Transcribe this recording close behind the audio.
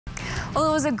Well,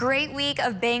 it was a great week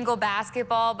of Bengal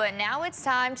basketball, but now it's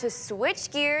time to switch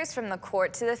gears from the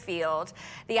court to the field.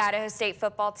 The Idaho State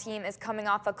football team is coming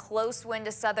off a close win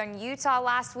to Southern Utah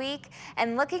last week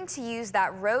and looking to use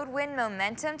that road win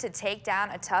momentum to take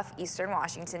down a tough Eastern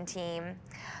Washington team.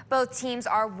 Both teams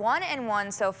are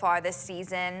 1-1 so far this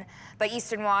season, but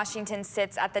Eastern Washington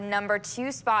sits at the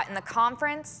 #2 spot in the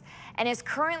conference and is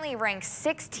currently ranked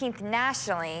 16th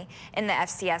nationally in the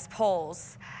FCS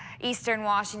polls. Eastern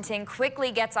Washington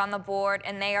quickly gets on the board,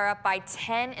 and they are up by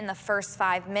 10 in the first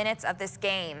 5 minutes of this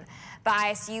game. But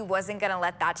ISU wasn't going to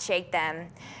let that shake them.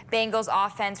 Bengals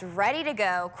offense ready to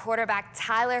go. Quarterback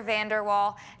Tyler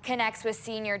Vanderwall connects with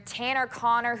senior Tanner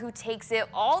Connor, who takes it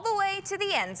all the way to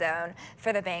the end zone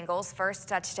for the Bengals' first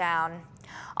touchdown.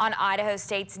 On Idaho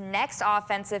State's next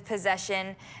offensive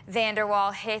possession,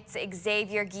 Vanderwall hits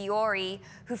Xavier Giori,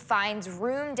 who finds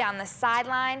room down the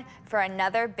sideline for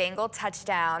another Bengal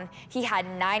touchdown. He had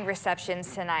 9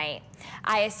 receptions tonight.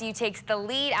 ISU takes the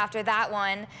lead after that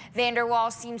one.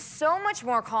 Vanderwall seems so much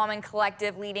more calm and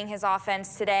collective leading his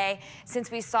offense today since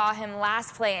we saw him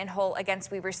last play in Holt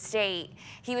against Weber State.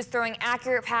 He was throwing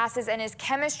accurate passes, and his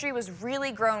chemistry was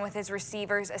really grown with his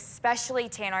receivers, especially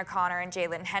Tanner Connor and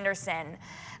Jalen Henderson.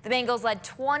 The Bengals led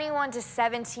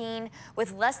 21-17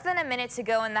 with less than a minute to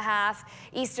go in the half.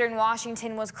 Eastern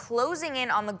Washington was closing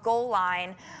in on the goal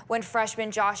line when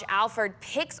freshman Josh Alford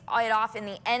picks it off in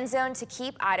the end zone to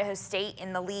keep Idaho State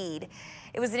in the lead.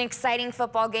 It was an exciting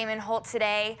football game in Holt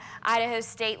today. Idaho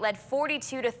State led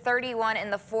 42-31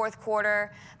 in the fourth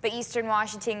quarter, but Eastern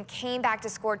Washington came back to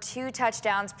score 2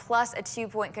 touchdowns plus a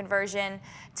 2-point conversion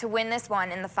to win this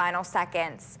one in the final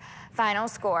seconds. Final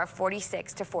score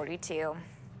 46-42.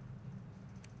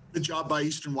 Good job by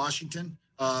Eastern Washington.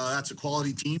 That's a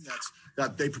quality team.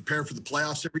 That they prepare for the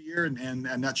playoffs every year,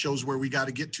 and that shows where we got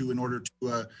to get to in order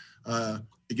to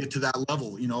get to that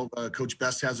level. You know, Coach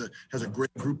Best has a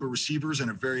great group of receivers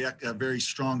and a very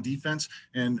strong defense.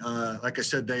 And like I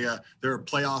said, they're a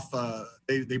playoff.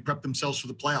 They prep themselves for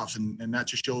the playoffs, and that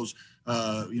just shows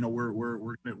you know we're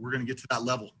going to get to that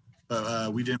level.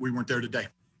 We weren't there today.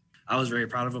 I was very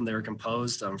proud of them. They were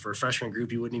composed. For a freshman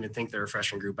group, you wouldn't even think they're a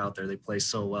freshman group out there. They play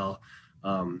so well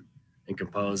and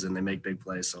composed, and they make big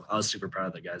plays. So I was super proud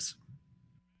of the guys.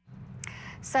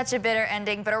 Such a bitter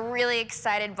ending, but a really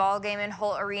excited ball game in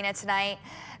Holt Arena tonight.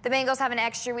 The Bengals have an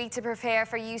extra week to prepare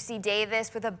for UC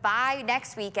Davis with a bye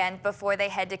next weekend before they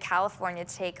head to California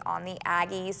to take on the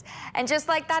Aggies. And just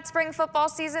like that, spring football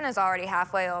season is already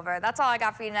halfway over. That's all I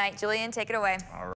got for you tonight. Julian, take it away. All right.